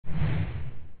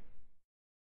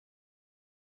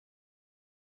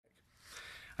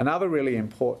Another really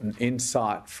important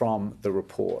insight from the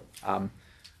report,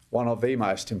 one of the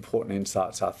most important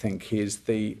insights, I think, is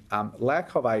the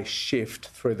lack of a shift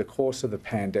through the course of the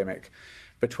pandemic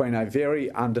between a very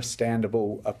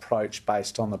understandable approach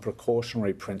based on the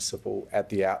precautionary principle at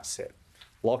the outset.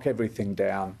 Lock everything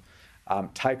down,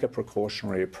 take a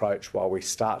precautionary approach while we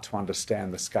start to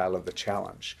understand the scale of the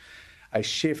challenge.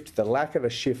 The lack of a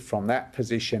shift from that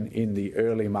position in the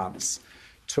early months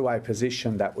to a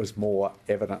position that was more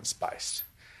evidence-based,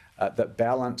 that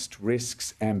balanced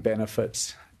risks and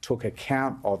benefits, took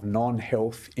account of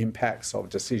non-health impacts of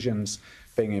decisions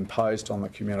being imposed on the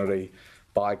community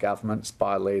by governments,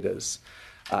 by leaders,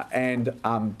 and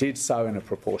did so in a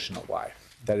proportionate way.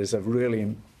 That is a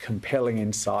really compelling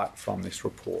insight from this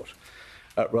report.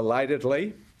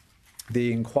 Relatedly,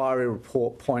 the inquiry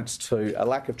report points to a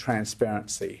lack of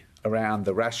transparency around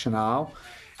the rationale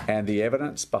and the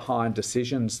evidence behind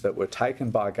decisions that were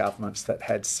taken by governments that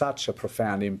had such a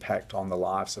profound impact on the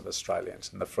lives of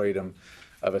Australians and the freedom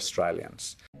of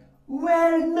Australians.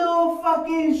 Well, no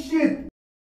fucking shit.